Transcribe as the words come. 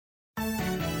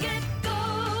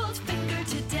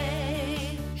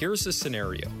Here's the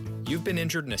scenario. You've been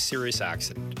injured in a serious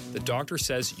accident. The doctor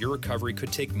says your recovery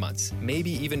could take months, maybe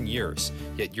even years,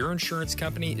 yet your insurance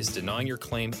company is denying your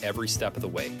claim every step of the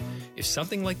way. If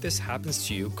something like this happens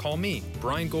to you, call me,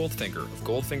 Brian Goldfinger of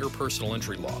Goldfinger Personal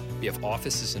Injury Law. We have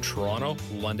offices in Toronto,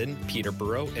 London,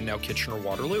 Peterborough, and now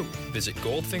Kitchener-Waterloo. Visit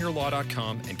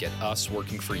goldfingerlaw.com and get us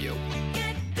working for you.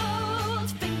 Get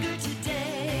Goldfinger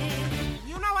today.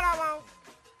 You know what I want?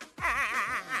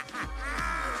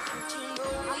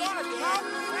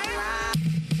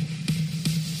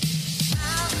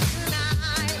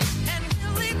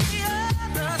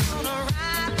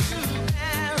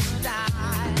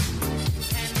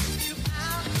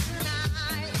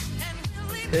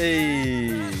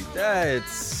 Hey,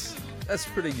 that's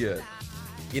pretty good.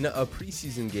 In a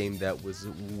preseason game that was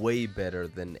way better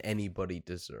than anybody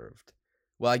deserved.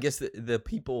 Well, I guess the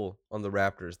people on the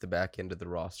Raptors, the back end of the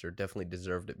roster, definitely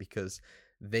deserved it because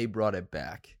they brought it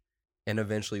back and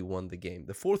eventually won the game.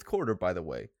 The fourth quarter, by the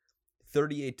way,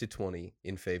 38-20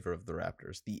 in favor of the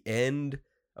Raptors. The end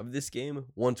of this game,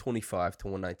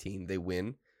 125-119. They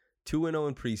win. 2-0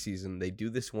 in preseason. They do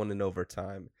this one in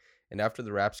overtime. And after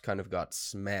the Raps kind of got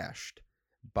smashed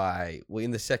by, well,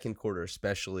 in the second quarter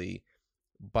especially,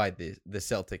 by the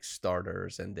Celtics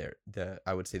starters and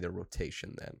I would say their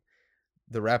rotation then.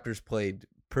 The Raptors played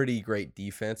pretty great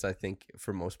defense, I think,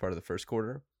 for most part of the first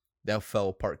quarter. That fell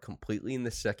apart completely in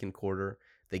the second quarter.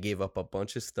 They gave up a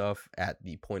bunch of stuff at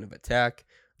the point of attack.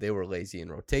 They were lazy in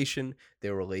rotation. They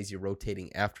were lazy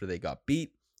rotating after they got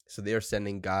beat. So they're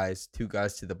sending two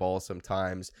guys to the ball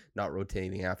sometimes, not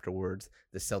rotating afterwards.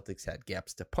 The Celtics had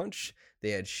gaps to punch.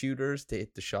 They had shooters to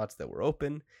hit the shots that were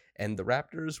open. And the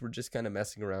Raptors were just kind of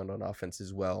messing around on offense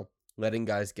as well, letting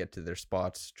guys get to their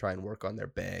spots, try and work on their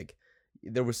bag.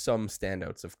 There was some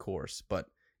standouts, of course, but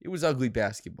it was ugly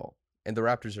basketball. And the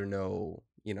Raptors are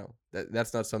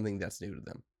that's not something that's new to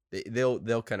them.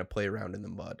 They'll kind of play around in the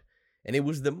mud. And it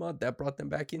was the mud that brought them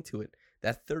back into it.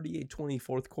 That 38-20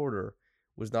 fourth quarter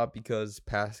was not because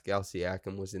Pascal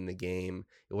Siakam was in the game.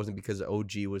 It wasn't because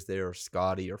OG was there or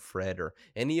Scotty or Fred or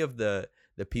any of the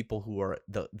people who are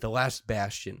the last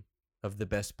bastion of the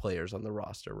best players on the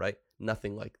roster, right?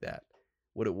 Nothing like that.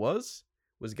 What it was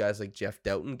guys like Jeff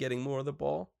Doughton getting more of the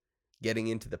ball, getting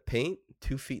into the paint,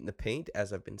 2 feet in the paint,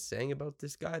 as I've been saying about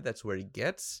this guy. That's where he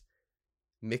gets,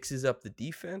 mixes up the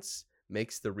defense,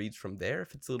 makes the reads from there.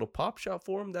 If it's a little pop shot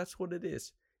for him, that's what it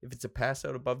is. If it's a pass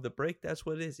out above the break, that's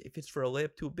what it is. If it's for a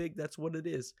layup too big, that's what it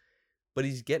is. But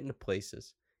he's getting to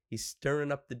places. He's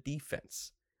stirring up the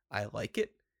defense. I like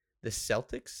it. The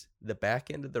Celtics, the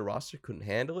back end of the roster, couldn't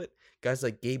handle it. Guys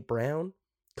like Gabe Brown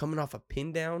coming off a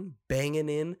pin down, banging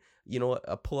in,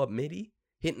 a pull-up midi,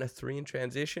 hitting a 3 in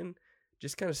transition,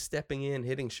 just kind of stepping in,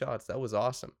 hitting shots. That was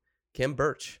awesome. Kem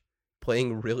Birch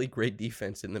playing really great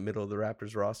defense in the middle of the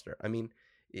Raptors roster. I mean,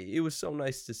 it was so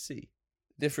nice to see.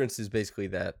 Difference is basically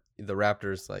that the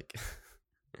Raptors, like,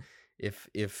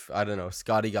 if I don't know,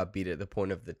 Scotty got beat at the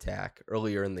point of the attack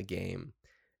earlier in the game,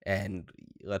 and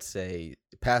let's say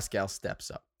Pascal steps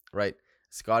up, right?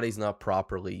 Scotty's not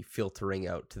properly filtering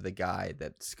out to the guy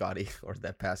that Scotty or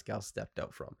that Pascal stepped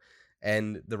out from.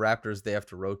 And the Raptors, they have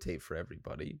to rotate for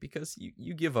everybody because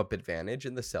you give up advantage.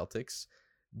 In the Celtics,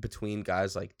 between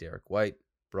guys like Derek White,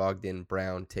 Brogdon,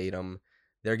 Brown, Tatum,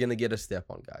 they're going to get a step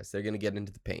on guys. They're going to get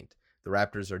into the paint. The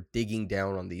Raptors are digging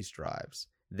down on these drives.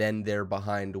 Then they're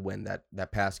behind when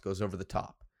that pass goes over the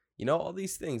top. All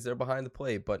these things, they're behind the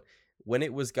play. But when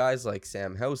it was guys like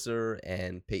Sam Hauser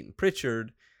and Peyton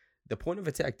Pritchard, the point of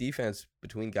attack defense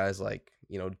between guys like,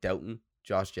 Doughton,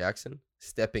 Josh Jackson,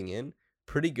 stepping in,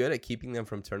 pretty good at keeping them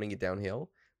from turning it downhill.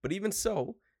 But even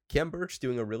so, Kem Birch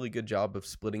doing a really good job of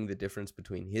splitting the difference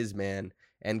between his man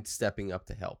and stepping up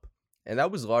to help. And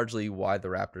that was largely why the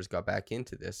Raptors got back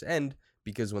into this. And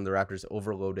because when the Raptors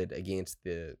overloaded against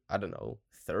the,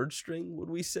 third string, would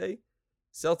we say,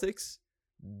 Celtics,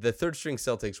 the third string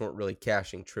Celtics weren't really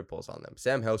cashing triples on them.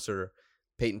 Sam Hauser,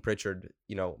 Peyton Pritchard,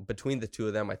 between the two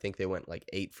of them, I think they went like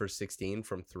 8 for 16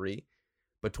 from 3.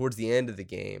 But towards the end of the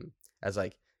game, as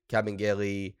like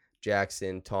Kabengele,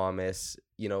 Jackson, Thomas,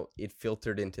 it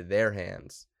filtered into their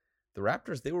hands. The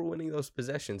Raptors, they were winning those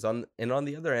possessions. And on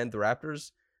the other end, the Raptors,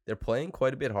 they're playing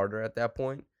quite a bit harder at that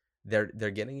point. They're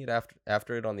getting it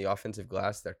after it on the offensive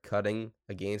glass. They're cutting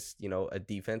against, a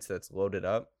defense that's loaded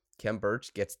up. Kem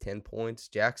Birch gets 10 points.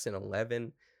 Jackson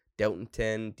 11. Doughton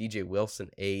 10. DJ Wilson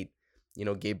 8.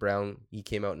 Gabe Brown, he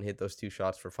came out and hit those 2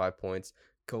 shots for 5 points.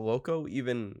 Koloko,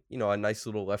 even, a nice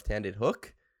little left-handed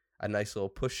hook. A nice little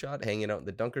push shot hanging out in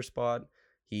the dunker spot.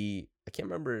 I can't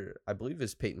remember, I believe it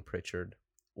was Peyton Pritchard.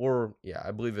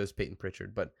 I believe it was Peyton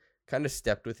Pritchard, but kind of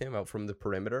stepped with him out from the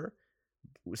perimeter.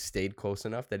 stayed close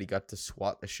enough that he got to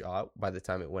swat the shot by the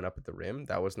time it went up at the rim.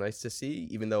 That was nice to see,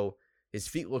 even though his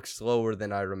feet look slower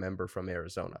than I remember from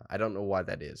Arizona. I don't know why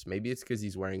that is. Maybe it's because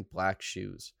he's wearing black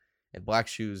shoes. And black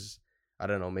shoes, I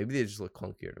don't know, maybe they just look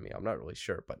clunkier to me. I'm not really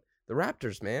sure. But the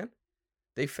Raptors, man,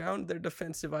 they found their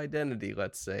defensive identity,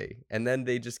 let's say. And then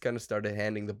they just kind of started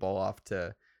handing the ball off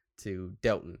to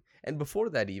Delton. And before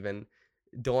that even,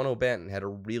 Delano Banton had a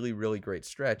really, really great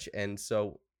stretch. And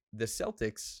so the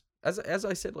Celtics, as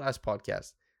I said last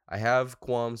podcast, I have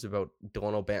qualms about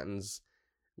Delano Banton's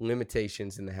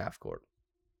limitations in the half court.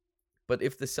 But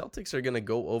if the Celtics are going to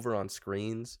go over on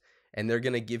screens and they're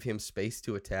going to give him space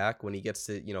to attack when he gets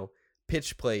to,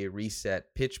 pitch play,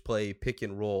 reset, pitch play, pick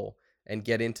and roll, and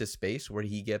get into space where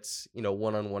he gets,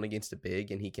 one-on-one against a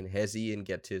big and he can hezzy and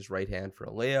get to his right hand for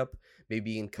a layup,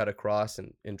 maybe he can cut across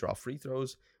and draw free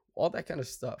throws, all that kind of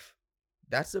stuff.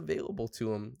 That's available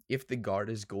to him if the guard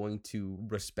is going to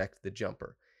respect the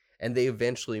jumper. And they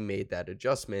eventually made that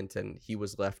adjustment, and he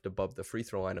was left above the free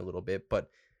throw line a little bit. But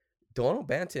Delano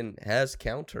Banton has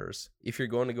counters if you're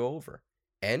going to go over.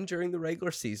 And during the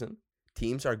regular season,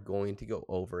 teams are going to go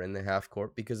over in the half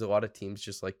court because a lot of teams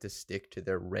just like to stick to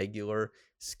their regular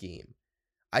scheme.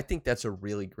 I think that's a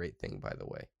really great thing, by the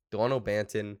way. Delano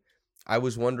Banton, I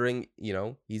was wondering,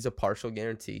 he's a partial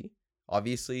guarantee.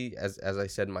 Obviously, as I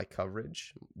said in my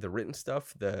coverage, the written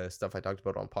stuff, the stuff I talked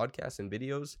about on podcasts and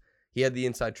videos, he had the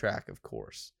inside track, of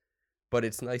course. But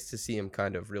it's nice to see him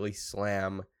kind of really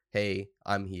slam, hey,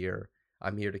 I'm here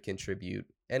to contribute.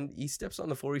 And he steps on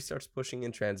the floor, he starts pushing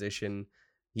in transition.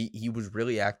 He was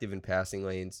really active in passing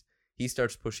lanes. He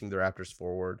starts pushing the Raptors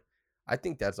forward. I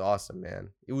think that's awesome,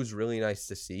 man. It was really nice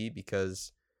to see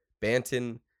because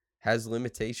Banton has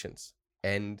limitations.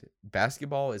 And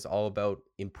basketball is all about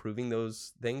improving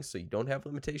those things so you don't have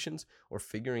limitations or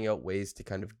figuring out ways to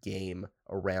kind of game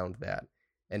around that.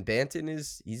 And Banton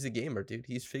he's a gamer, dude.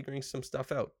 He's figuring some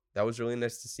stuff out. That was really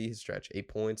nice to see his stretch. 8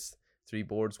 points, 3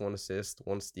 boards, 1 assist,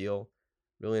 1 steal.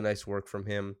 Really nice work from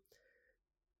him.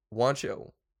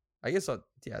 Juancho. I guess talk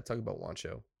about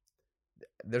Juancho.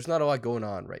 There's not a lot going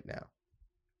on right now.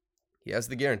 He has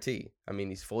the guarantee. I mean,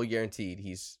 he's fully guaranteed.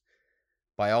 He's,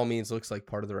 by all means, looks like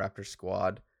part of the Raptors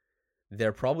squad.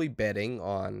 They're probably betting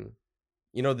on,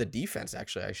 the defense,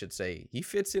 actually, I should say. He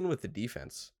fits in with the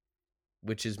defense,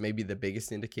 which is maybe the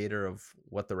biggest indicator of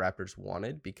what the Raptors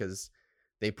wanted because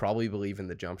they probably believe in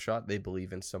the jump shot. They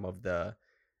believe in some of the,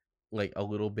 a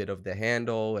little bit of the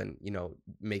handle and,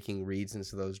 making reads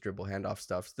into those dribble handoff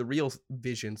stuffs. The real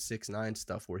Vision 6'9"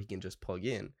 stuff where he can just plug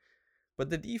in. But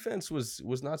the defense was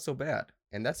not so bad.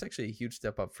 And that's actually a huge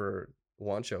step up for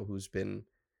Juancho, who's been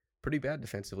pretty bad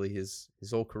defensively his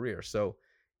whole career. So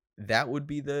that would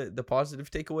be the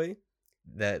positive takeaway.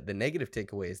 The negative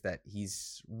takeaway is that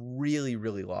he's really,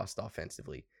 really lost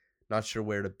offensively. Not sure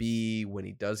where to be when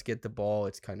he does get the ball.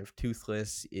 It's kind of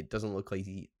toothless. It doesn't look like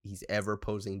he's ever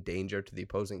posing danger to the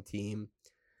opposing team.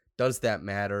 Does that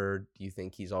matter? Do you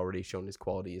think he's already shown his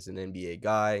quality as an NBA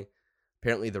guy?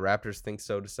 Apparently the Raptors think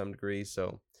so to some degree,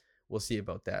 so we'll see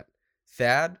about that.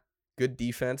 Thad, good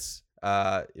defense,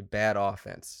 bad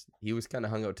offense. He was kind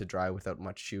of hung out to dry without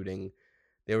much shooting.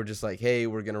 They were just like, hey,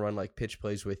 we're going to run pitch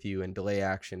plays with you and delay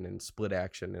action and split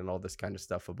action and all this kind of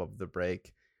stuff above the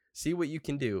break. See what you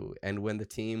can do. And when the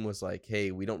team was like,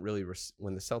 hey, we don't really,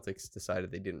 when the Celtics decided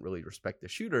they didn't really respect the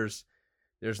shooters,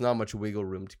 there's not much wiggle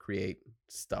room to create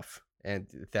stuff. And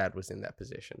Thad was in that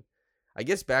position. I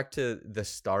guess back to the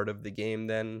start of the game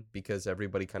then, because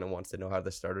everybody kind of wants to know how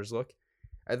the starters look.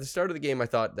 At the start of the game, I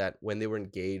thought that when they were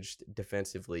engaged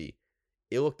defensively,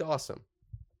 it looked awesome.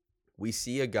 We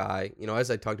see a guy,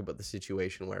 as I talked about the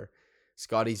situation where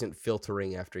Scottie isn't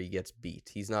filtering after he gets beat.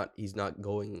 He's not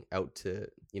going out to,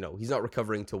 he's not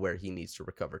recovering to where he needs to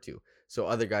recover to. So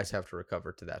other guys have to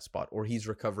recover to that spot. Or he's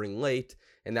recovering late,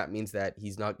 and that means that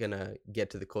he's not going to get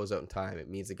to the closeout in time. It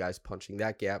means the guy's punching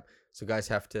that gap. So guys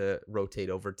have to rotate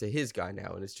over to his guy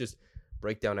now. And it's just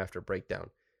breakdown after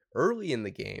breakdown. Early in the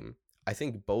game, I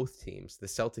think both teams, the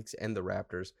Celtics and the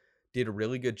Raptors, did a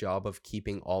really good job of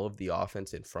keeping all of the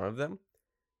offense in front of them.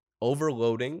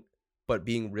 Overloading, but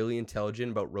being really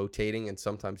intelligent about rotating and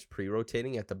sometimes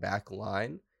pre-rotating at the back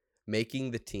line,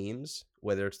 making the teams,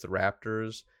 whether it's the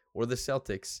Raptors or the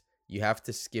Celtics, you have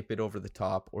to skip it over the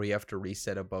top or you have to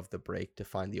reset above the break to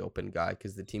find the open guy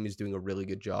because the team is doing a really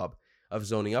good job of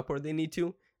zoning up where they need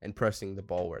to and pressing the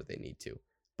ball where they need to.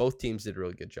 Both teams did a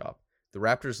really good job. The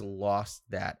Raptors lost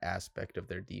that aspect of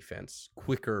their defense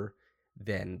quicker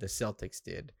than the Celtics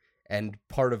did. And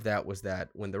part of that was that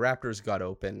when the Raptors got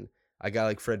open, a guy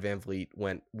like Fred VanVleet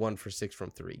went 1 for 6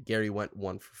 from 3. Gary went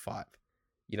 1 for 5.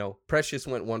 Precious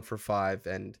went 1 for 5,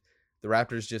 and the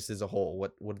Raptors just as a whole,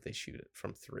 what did they shoot it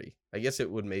from three? I guess it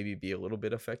would maybe be a little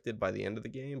bit affected by the end of the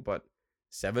game, but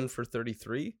 7 for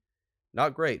 33,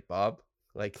 not great, Bob.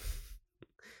 Like,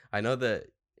 I know that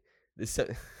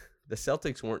the the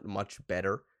Celtics weren't much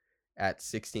better at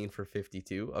 16 for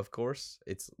 52. Of course,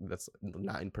 that's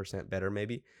 9% better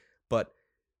maybe, but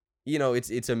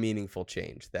it's a meaningful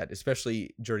change that,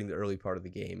 especially during the early part of the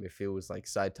game, if it was like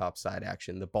side top side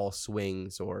action, the ball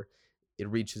swings or it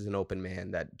reaches an open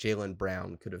man, that Jaylen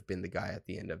Brown could have been the guy at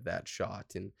the end of that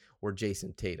shot, or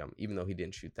Jason Tatum, even though he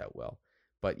didn't shoot that well.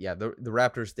 But yeah, the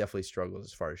Raptors definitely struggled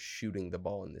as far as shooting the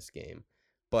ball in this game.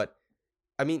 But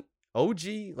I mean, OG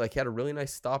like had a really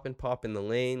nice stop and pop in the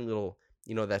lane, little,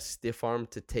 that stiff arm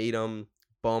to Tatum,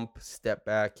 bump, step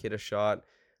back, hit a shot.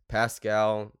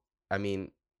 Pascal, I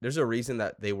mean, there's a reason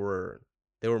that they were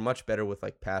much better with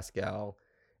like Pascal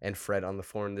and Fred on the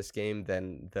floor in this game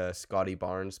than the Scotty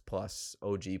Barnes plus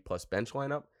OG plus bench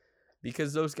lineup,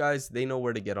 because those guys, they know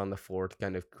where to get on the floor to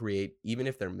kind of create, even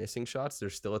if they're missing shots,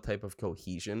 there's still a type of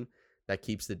cohesion that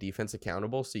keeps the defense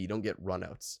accountable so you don't get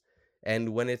runouts. And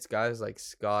when it's guys like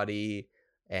Scotty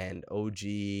and OG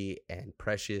and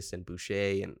Precious and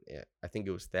Boucher and I think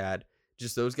it was Thad,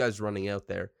 just those guys running out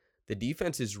there, the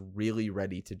defense is really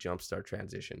ready to jumpstart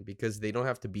transition because they don't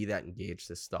have to be that engaged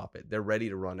to stop it. They're ready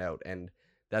to run out, and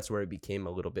that's where it became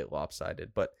a little bit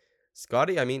lopsided. But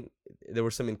Scotty, I mean, there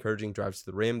were some encouraging drives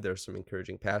to the rim. There were some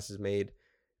encouraging passes made.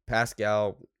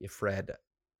 Pascal, Fred,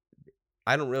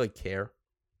 I don't really care.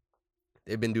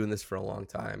 They've been doing this for a long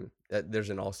time. There's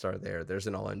an all-star there. There's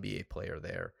an all-NBA player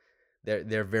there.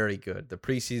 They're very good. The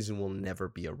preseason will never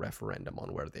be a referendum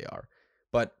on where they are.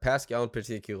 But Pascal in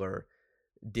particular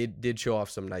did show off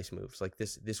some nice moves. Like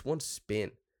this one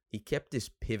spin, he kept this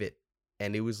pivot,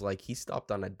 and it was like he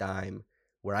stopped on a dime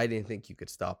where I didn't think you could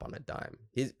stop on a dime.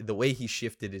 The way he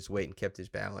shifted his weight and kept his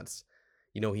balance,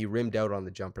 he rimmed out on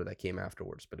the jumper that came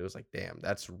afterwards, but it was like, damn,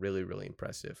 that's really, really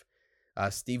impressive.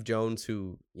 Steve Jones,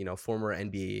 who, former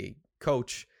NBA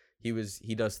coach,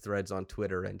 he does threads on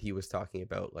Twitter, and he was talking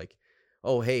about like,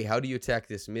 oh, hey, how do you attack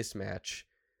this mismatch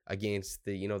against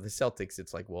the Celtics?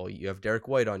 It's like, well, you have Derek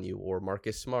White on you, or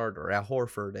Marcus Smart, or Al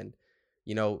Horford, and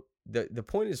the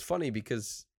point is funny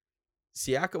because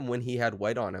Siakam, when he had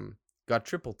White on him, got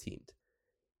triple teamed,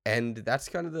 and that's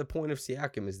kind of the point of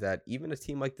Siakam, is that even a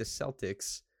team like the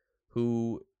Celtics,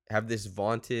 who have this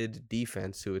vaunted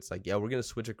defense, who it's like, yeah, we're gonna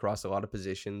switch across a lot of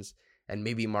positions, and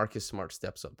maybe Marcus Smart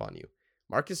steps up on you.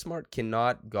 Marcus Smart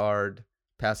cannot guard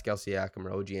Pascal Siakam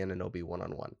or OG Anunoby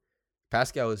one-on-one.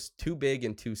 Pascal is too big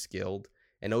and too skilled,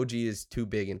 and OG is too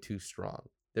big and too strong.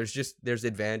 There's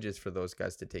advantages for those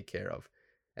guys to take care of.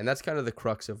 And that's kind of the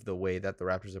crux of the way that the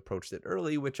Raptors approached it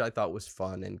early, which I thought was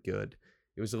fun and good.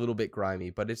 It was a little bit grimy,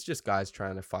 but it's just guys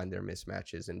trying to find their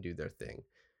mismatches and do their thing.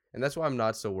 And that's why I'm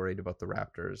not so worried about the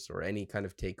Raptors or any kind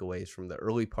of takeaways from the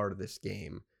early part of this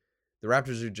game. The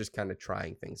Raptors are just kind of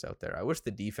trying things out there. I wish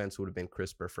the defense would have been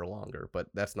crisper for longer, but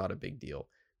that's not a big deal.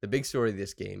 The big story of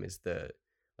this game is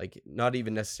not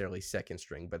even necessarily second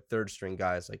string, but third string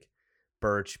guys like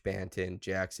Birch, Banton,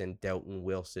 Jackson, Delton,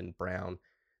 Wilson, Brown.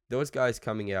 Those guys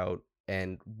coming out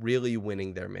and really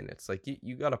winning their minutes. Like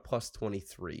you got a plus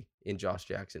 23 in Josh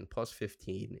Jackson, plus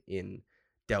 15 in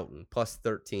Delton, plus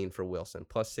 13 for Wilson,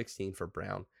 plus 16 for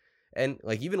Brown. And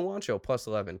like even Wancho, plus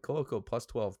 11, Koloko, plus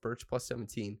 12, Birch, plus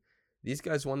 17. These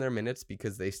guys won their minutes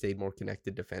because they stayed more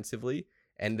connected defensively,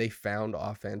 and they found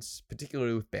offense,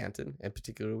 particularly with Banton and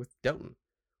particularly with Delton.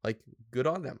 Like, good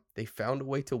on them. They found a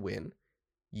way to win.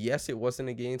 Yes, it wasn't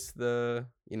against the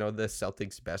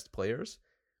Celtics' best players,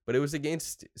 but it was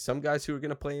against some guys who are going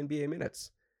to play NBA minutes.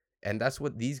 And that's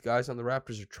what these guys on the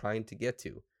Raptors are trying to get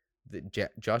to.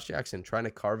 Josh Jackson trying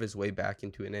to carve his way back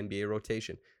into an NBA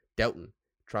rotation. Delton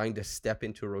trying to step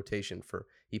into a rotation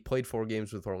he played 4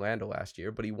 games with Orlando last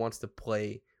year, but he wants to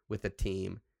play with a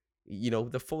team,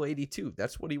 the full 82.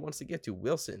 That's what he wants to get to.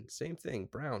 Wilson, same thing.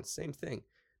 Brown, same thing.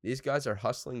 These guys are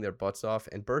hustling their butts off,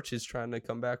 and Birch is trying to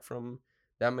come back from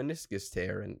that meniscus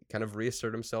tear and kind of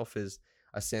reassert himself as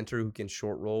a center who can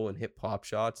short roll and hit pop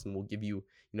shots and will give you,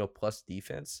 plus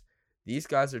defense. These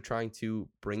guys are trying to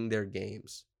bring their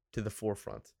games to the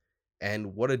forefront,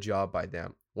 and what a job by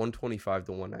them. 125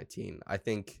 to 119. I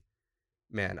think,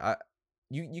 man,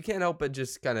 you can't help but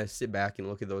just kind of sit back and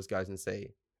look at those guys and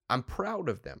say, I'm proud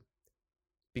of them,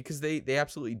 because they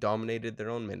absolutely dominated their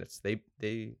own minutes.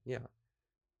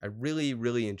 I really,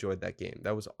 really enjoyed that game.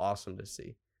 That was awesome to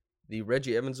see. The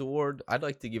Reggie Evans Award, I'd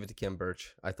like to give it to Khem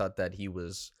Birch. I thought that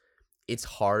it's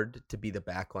hard to be the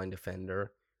backline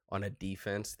defender on a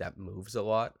defense that moves a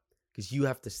lot, because you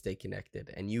have to stay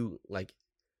connected, and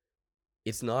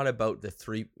it's not about the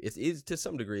three. It is to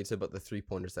some degree. It's about the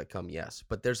 3-pointers that come, yes,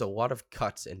 but there's a lot of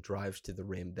cuts and drives to the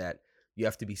rim that you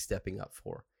have to be stepping up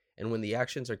for. And when the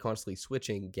actions are constantly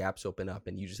switching, gaps open up,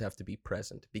 and you just have to be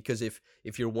present. Because if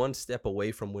you're one step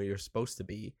away from where you're supposed to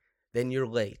be, then you're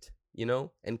late.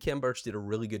 And Kem Birch did a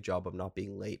really good job of not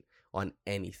being late on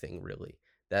anything really.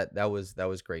 That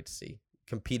was great to see.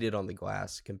 Competed on the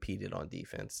glass, competed on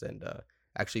defense, and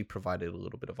actually provided a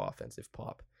little bit of offensive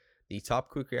pop. The top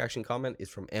quick reaction comment is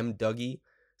from M. Dougie.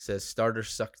 Says starters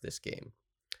sucked this game.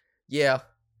 Yeah,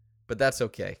 but that's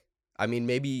okay. I mean,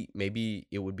 maybe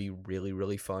it would be really,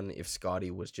 really fun if Scotty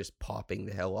was just popping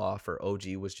the hell off, or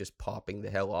OG was just popping the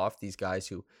hell off. These guys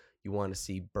who you want to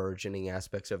see burgeoning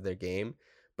aspects of their game.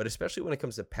 But especially when it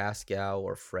comes to Pascal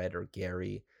or Fred or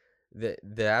Gary,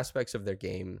 the aspects of their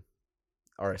game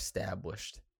are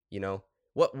established.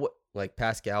 What like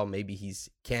Pascal, maybe he's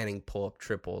canning pull-up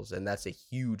triples, and that's a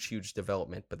huge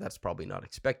development, but that's probably not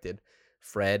expected.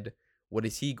 Fred, what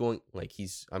is he going, like,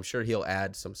 I'm sure he'll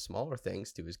add some smaller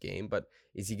things to his game, but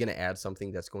is he going to add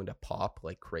something that's going to pop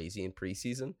like crazy in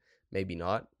preseason? Maybe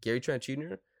not. Gary Trent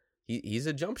Jr., he's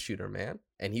a jump shooter, man,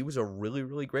 and he was a really,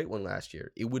 really great one last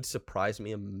year. It would surprise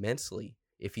me immensely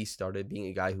if he started being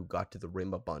a guy who got to the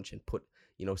rim a bunch and put,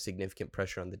 significant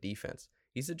pressure on the defense.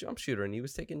 He's a jump shooter, and he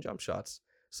was taking jump shots.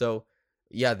 So,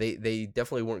 yeah, they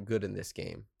definitely weren't good in this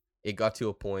game. It got to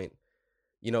a point,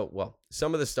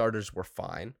 some of the starters were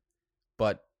fine,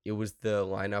 but it was the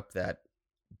lineup that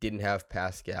didn't have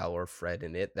Pascal or Fred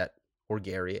in it, or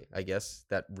Gary, I guess,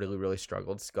 that really, really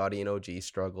struggled. Scotty and OG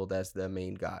struggled as the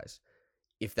main guys.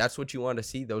 If that's what you want to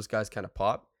see, those guys kind of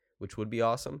pop, which would be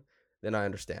awesome, then I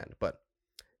understand. But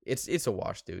it's a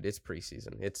wash, dude. It's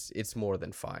preseason. It's more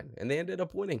than fine. And they ended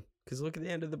up winning because look at the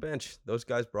end of the bench. Those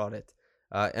guys brought it.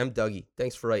 M. Dougie,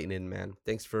 thanks for writing in, man.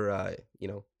 Thanks for,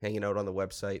 hanging out on the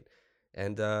website.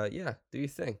 And, yeah, do your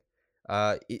thing.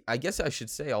 I guess I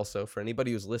should say also, for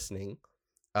anybody who's listening,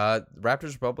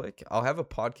 Raptors Republic, I'll have a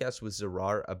podcast with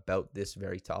Zarar about this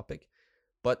very topic.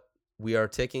 But we are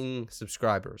taking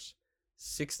subscribers.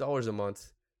 $6 a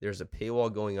month. There's a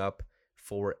paywall going up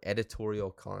for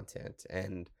editorial content.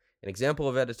 And an example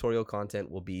of editorial content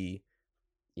will be,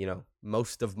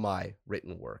 most of my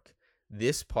written work.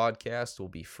 This podcast will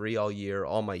be free all year.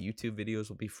 All my YouTube videos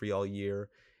will be free all year.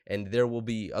 And there will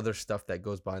be other stuff that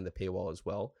goes behind the paywall as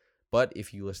well. But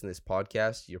if you listen to this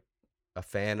podcast, you're a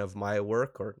fan of my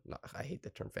work, or not, I hate the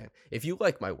term fan. If you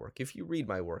like my work, if you read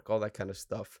my work, all that kind of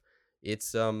stuff,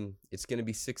 it's going to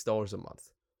be $6 a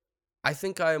month. I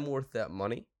think I am worth that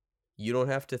money. You don't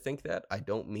have to think that. I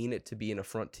don't mean it to be an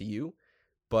affront to you,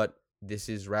 but this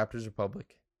is Raptors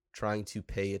Republic trying to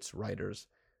pay its writers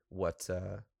what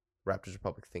Raptors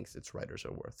Republic thinks its writers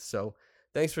are worth. So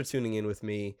thanks for tuning in with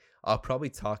me. I'll probably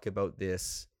talk about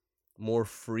this more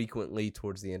frequently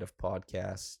towards the end of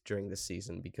podcasts during the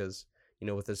season because,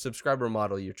 with the subscriber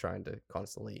model, you're trying to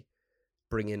constantly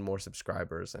bring in more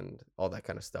subscribers and all that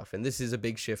kind of stuff. And this is a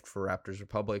big shift for Raptors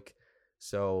Republic.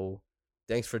 So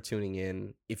thanks for tuning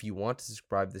in. If you want to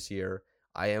subscribe this year,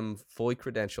 I am fully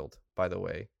credentialed, by the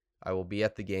way. I will be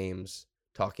at the games,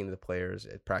 talking to the players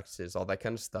at practices, all that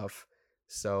kind of stuff.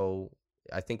 So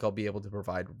I think I'll be able to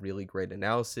provide really great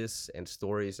analysis and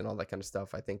stories and all that kind of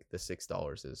stuff. I think the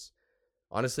 $6 is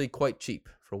honestly quite cheap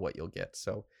for what you'll get.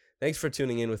 So thanks for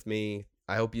tuning in with me.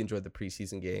 I hope you enjoyed the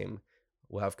preseason game.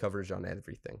 We'll have coverage on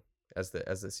everything as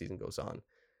the season goes on.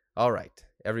 All right,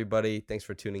 everybody, thanks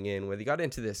for tuning in. Whether you got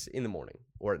into this in the morning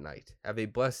or at night, have a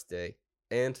blessed day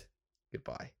and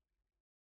goodbye.